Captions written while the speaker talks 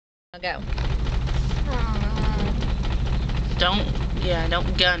I'll go. Don't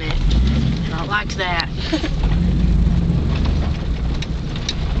gun it. Not like that.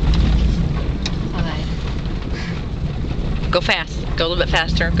 Okay. Go fast. Go a little bit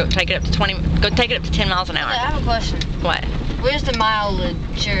faster. Go take it up to 20. Go take it up to 10 miles an hour. I have a question. What? Where's the mileage?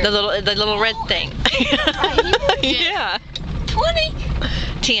 The little red thing. Yeah. 20?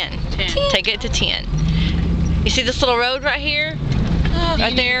 10. Take it to 10. You see this little road right here?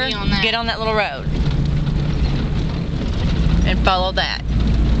 Right there? Get on that little road. And follow that.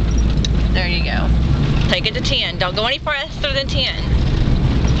 There you go. Take it to 10. Don't go any faster than 10.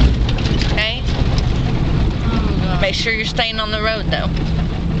 Okay? Oh, Make sure you're staying on the road though.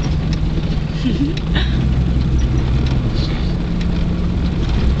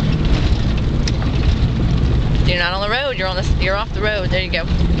 You're not on the road, you're off the road. There you go.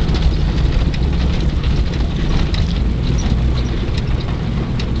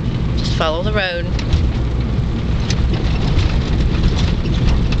 Just follow the road.